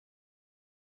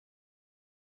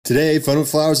Today, Fun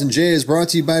with Flowers and J is brought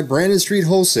to you by Brandon Street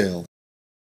Wholesale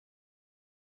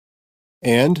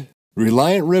and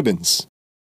Reliant Ribbons.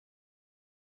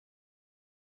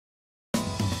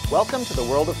 Welcome to the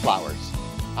world of flowers.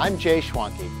 I'm J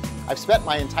Shwanke. I've spent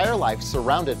my entire life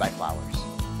surrounded by flowers.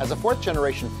 As a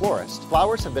fourth-generation florist,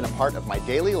 flowers have been a part of my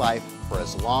daily life for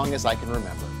as long as I can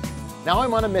remember. Now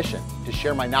I'm on a mission to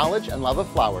share my knowledge and love of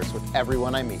flowers with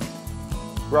everyone I meet.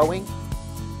 Growing,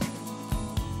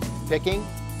 picking,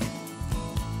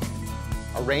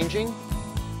 arranging,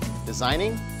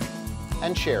 designing,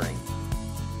 and sharing.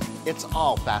 It's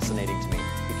all fascinating to me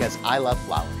because I love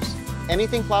flowers.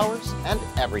 Anything flowers and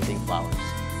everything flowers.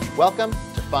 Welcome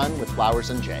to Fun with Flowers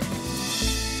and J.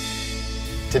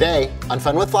 Today on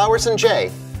Fun with Flowers and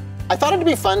J, I thought it'd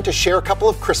be fun to share a couple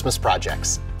of Christmas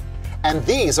projects. And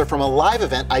these are from a live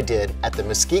event I did at the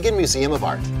Muskegon Museum of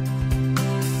Art.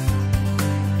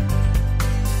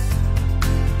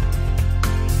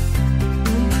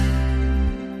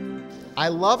 I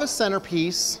love a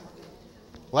centerpiece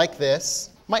like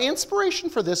this. My inspiration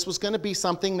for this was going to be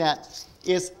something that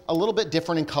is a little bit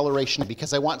different in coloration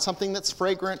because I want something that's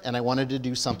fragrant and I wanted to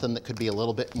do something that could be a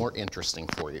little bit more interesting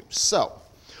for you. So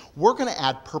we're going to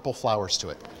add purple flowers to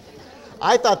it.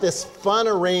 I thought this fun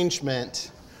arrangement,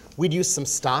 we'd use some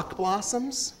stock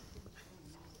blossoms.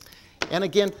 And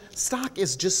again, stock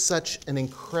is just such an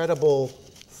incredible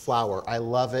flower. I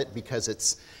love it because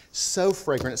it's so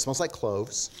fragrant. It smells like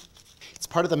cloves. It's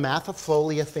part of the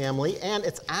Mathifolia family, and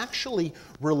it's actually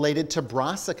related to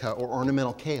brassica or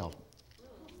ornamental kale.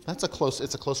 It's a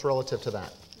close relative to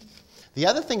that. The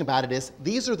other thing about it is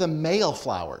these are the male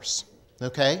flowers,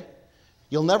 okay?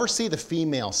 You'll never see the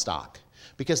female stalk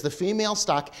because the female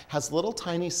stalk has little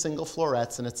tiny single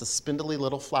florets and it's a spindly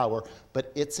little flower,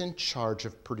 but it's in charge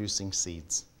of producing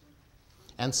seeds.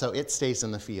 And so it stays in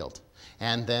the field.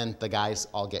 And then the guys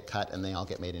all get cut and they all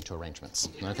get made into arrangements,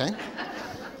 okay?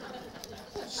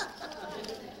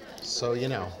 So you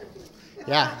know,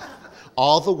 yeah,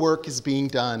 all the work is being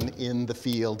done in the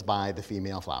field by the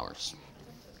female flowers,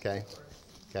 okay?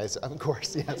 Guys, of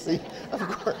course, yeah, see, of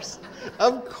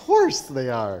course they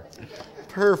are.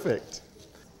 Perfect.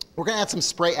 We're gonna add some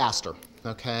spray aster,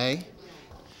 okay?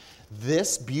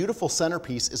 This beautiful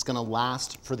centerpiece is gonna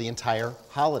last for the entire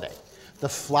holiday. The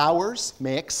flowers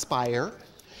may expire,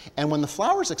 and when the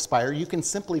flowers expire, you can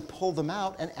simply pull them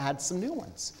out and add some new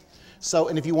ones. So,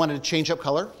 and if you wanted to change up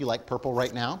color, you like purple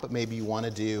right now, but maybe you want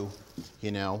to do,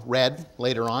 you know, red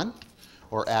later on,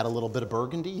 or add a little bit of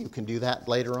burgundy, you can do that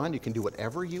later on. You can do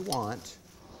whatever you want.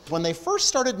 When they first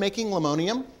started making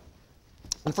limonium,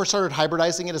 and first started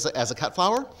hybridizing it as a cut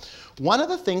flower, one of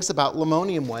the things about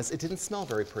limonium was it didn't smell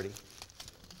very pretty,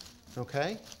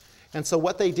 okay? And so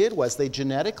what they did was they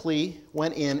genetically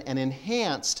went in and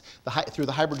enhanced through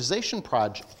the hybridization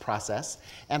process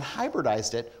and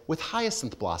hybridized it with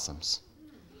hyacinth blossoms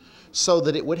so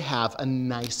that it would have a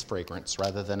nice fragrance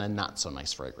rather than a not so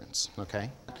nice fragrance,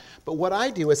 okay? But what I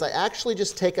do is I actually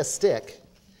just take a stick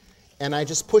and I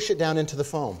just push it down into the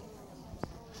foam.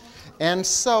 And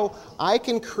so I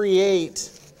can create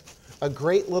a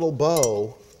great little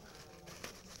bow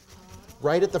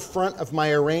right at the front of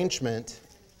my arrangement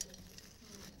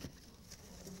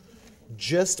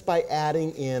just by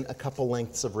adding in a couple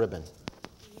lengths of ribbon.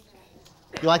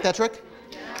 You like that trick?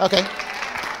 Okay.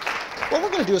 What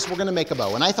we're going to do is we're going to make a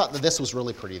bow. And I thought that this was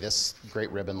really pretty. This great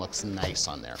ribbon looks nice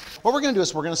on there. What we're going to do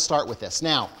is we're going to start with this.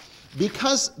 Now,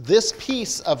 because this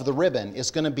piece of the ribbon is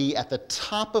going to be at the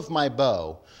top of my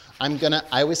bow, I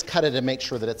always cut it and make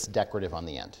sure that it's decorative on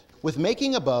the end. With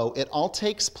making a bow, it all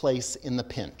takes place in the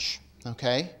pinch,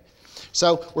 okay?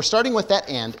 So we're starting with that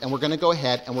end, and we're going to go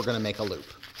ahead and we're going to make a loop.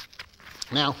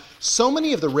 Now, so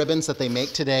many of the ribbons that they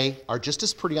make today are just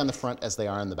as pretty on the front as they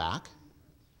are on the back,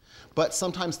 but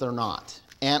sometimes they're not.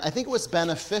 And I think it was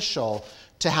beneficial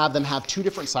to have them have two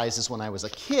different sizes when I was a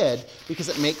kid because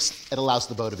it allows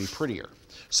the bow to be prettier.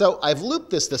 So I've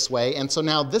looped this way, and so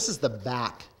now this is the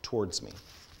back towards me.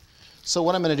 So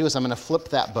what I'm going to do is I'm going to flip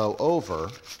that bow over,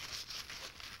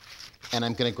 and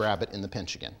I'm going to grab it in the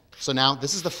pinch again. So now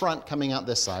this is the front coming out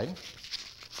this side.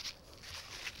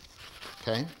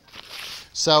 Okay?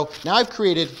 So now I've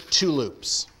created two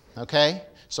loops, okay?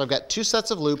 So I've got two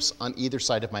sets of loops on either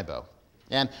side of my bow.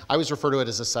 And I always refer to it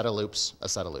as a set of loops.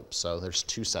 So there's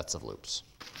two sets of loops.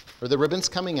 Or the ribbon's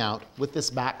coming out with this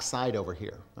back side over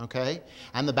here, okay?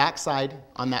 And the back side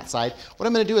on that side, what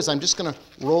I'm gonna do is I'm just gonna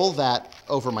roll that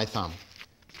over my thumb.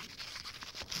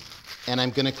 And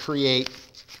I'm gonna create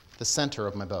the center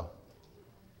of my bow.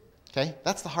 Okay,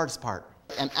 that's the hardest part.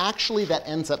 And actually that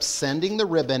ends up sending the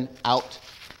ribbon out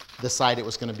the side it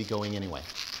was gonna be going anyway.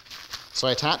 So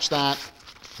I attach that,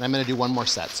 And I'm going to do one more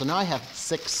set. So now I have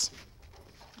 6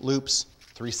 loops,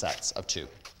 3 sets of 2.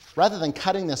 Rather than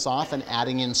cutting this off and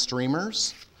adding in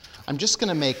streamers, I'm just going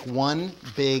to make one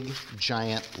big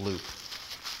giant loop.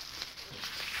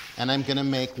 And I'm going to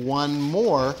make one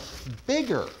more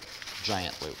bigger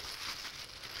giant loop.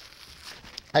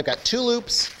 I've got 2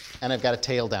 loops and I've got a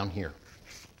tail down here.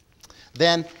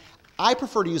 Then I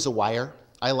prefer to use a wire.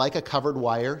 I like a covered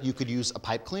wire. You could use a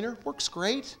pipe cleaner. Works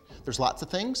great. There's lots of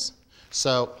things.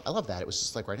 So I love that. It was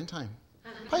just like right in time.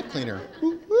 Pipe cleaner.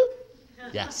 Woo, woo.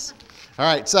 Yes. All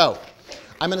right, so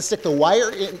I'm going to stick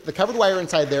the covered wire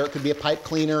inside there. It could be a pipe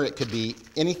cleaner. It could be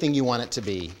anything you want it to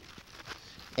be.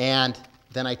 And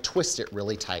then I twist it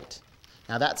really tight.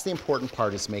 Now that's the important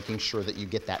part, is making sure that you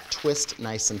get that twist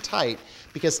nice and tight,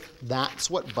 because that's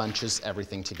what bunches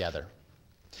everything together.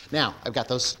 Now, I've got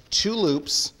those 2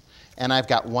 loops, and I've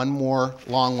got one more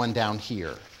long one down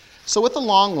here. So with the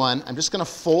long one, I'm just going to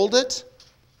fold it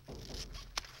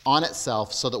on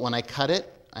itself so that when I cut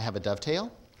it, I have a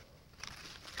dovetail.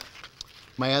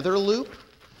 My other loop,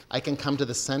 I can come to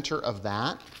the center of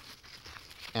that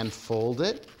and fold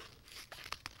it.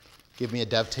 Give me a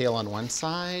dovetail on one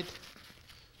side.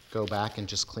 Go back and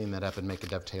just clean that up and make a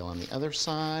dovetail on the other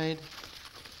side.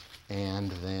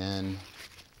 And then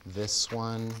this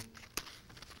one.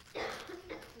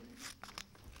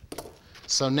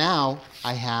 So now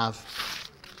I have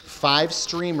 5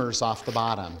 streamers off the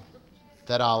bottom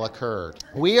that all occurred.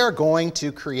 We are going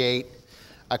to create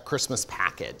a Christmas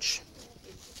package.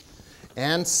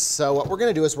 And so what we're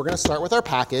going to do is we're going to start with our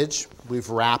package. We've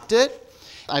wrapped it.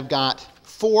 I've got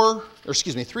 3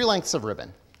 lengths of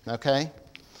ribbon, okay?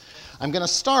 I'm going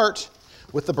to start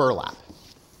with the burlap.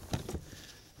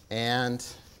 And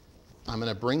I'm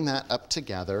going to bring that up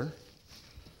together.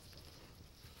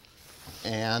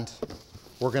 And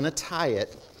we're going to tie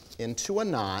it into a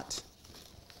knot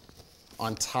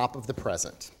on top of the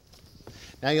present.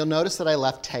 Now you'll notice that I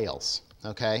left tails,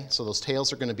 okay? So those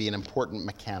tails are going to be an important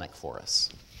mechanic for us.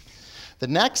 The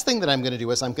next thing that I'm going to do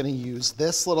is I'm going to use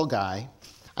this little guy.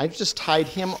 I've just tied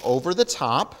him over the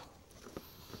top,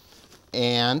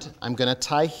 and I'm going to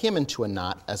tie him into a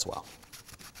knot as well.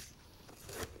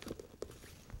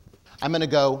 I'm going to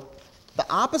go the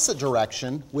opposite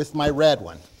direction with my red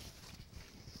one.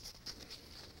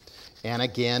 And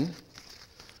again,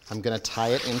 I'm going to tie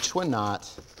it into a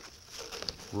knot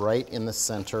right in the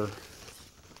center.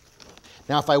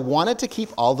 Now, if I wanted to keep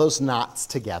all those knots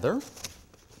together,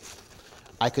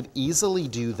 I could easily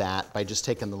do that by just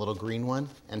taking the little green one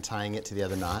and tying it to the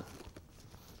other knot,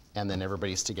 and then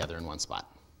everybody's together in one spot.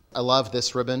 I love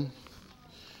this ribbon.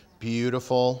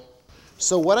 Beautiful.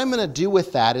 So what I'm going to do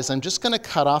with that is I'm just going to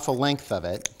cut off a length of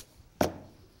it,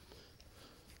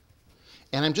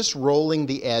 and I'm just rolling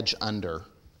the edge under.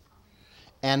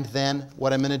 And then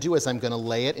what I'm going to do is I'm going to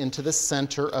lay it into the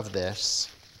center of this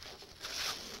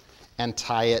and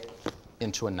tie it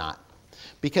into a knot.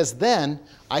 Because then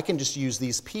I can just use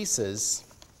these pieces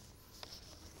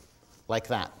like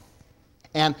that.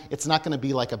 And it's not going to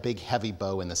be like a big heavy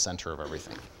bow in the center of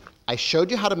everything. I showed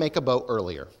you how to make a bow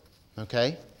earlier,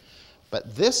 okay?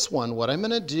 But this one, what I'm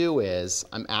going to do is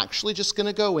I'm actually just going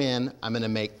to go in, I'm going to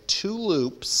make 2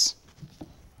 loops,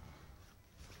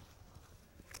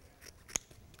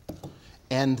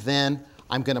 and then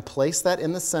I'm going to place that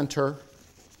in the center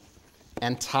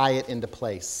and tie it into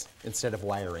place instead of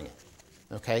wiring it,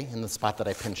 okay, in the spot that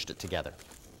I pinched it together.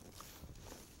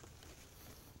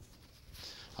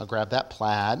 I'll grab that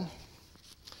plaid,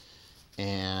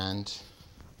 and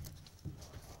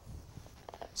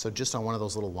so just on one of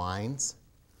those little lines,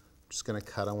 I'm just going to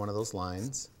cut on one of those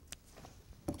lines.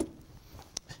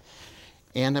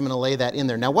 And I'm going to lay that in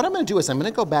there. Now what I'm going to do is I'm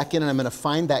going to go back in and I'm going to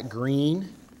find that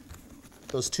green,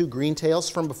 those 2 green tails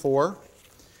from before,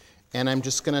 and I'm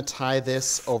just going to tie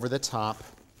this over the top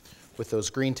with those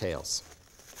green tails.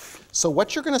 So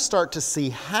what you're going to start to see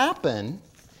happen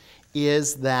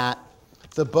is that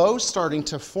the bow's starting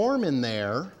to form in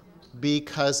there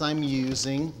because I'm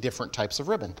using different types of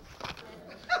ribbon.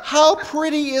 How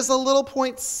pretty is a little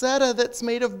poinsettia that's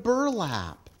made of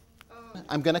burlap?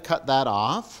 I'm going to cut that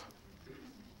off.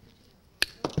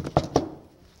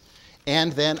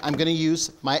 And then I'm going to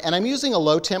use and I'm using a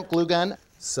low temp glue gun.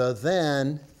 So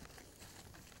then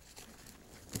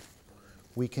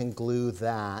we can glue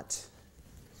that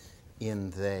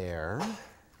in there.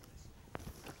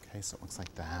 Okay, so it looks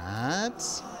like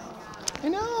that. I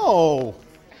know.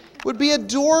 It would be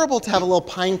adorable to have a little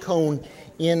pine cone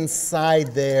inside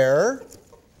there.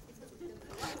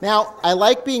 Now, I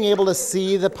like being able to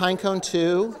see the pine cone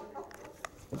too.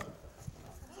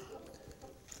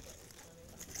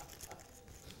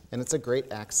 And it's a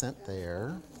great accent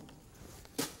there.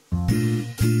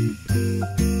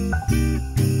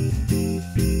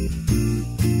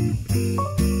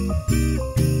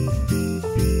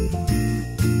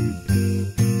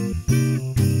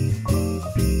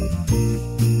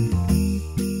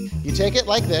 You take it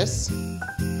like this,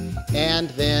 and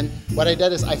then what I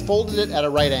did is I folded it at a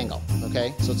right angle,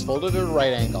 okay? So it's folded at a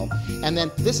right angle. And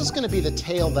then this is gonna be the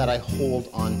tail that I hold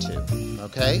onto,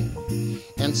 okay?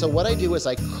 And so what I do is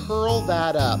I curl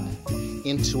that up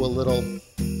into a little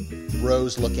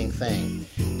rose-looking thing.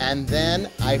 And then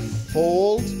I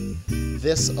fold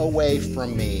this away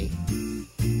from me,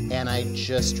 and I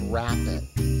just wrap it.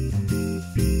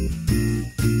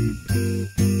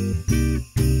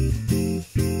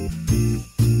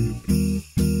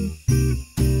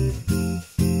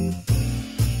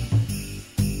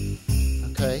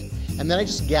 And then I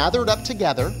just gather it up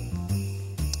together,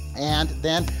 and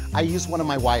then I use one of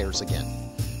my wires again.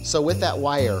 So with that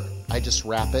wire, I just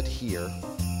wrap it here.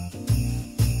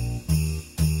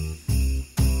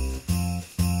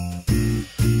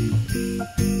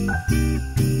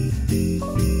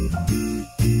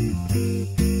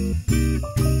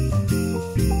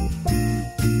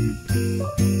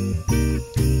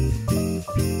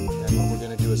 And what we're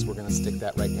going to do is we're going to stick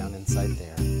that right down inside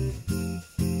there.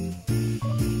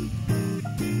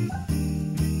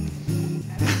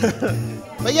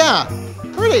 But yeah,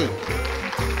 pretty.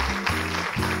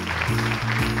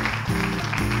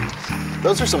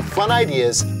 Those are some fun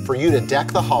ideas for you to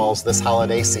deck the halls this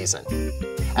holiday season.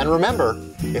 And remember,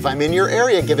 if I'm in your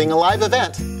area giving a live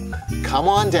event, come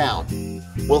on down.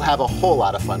 We'll have a whole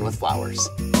lot of fun with flowers.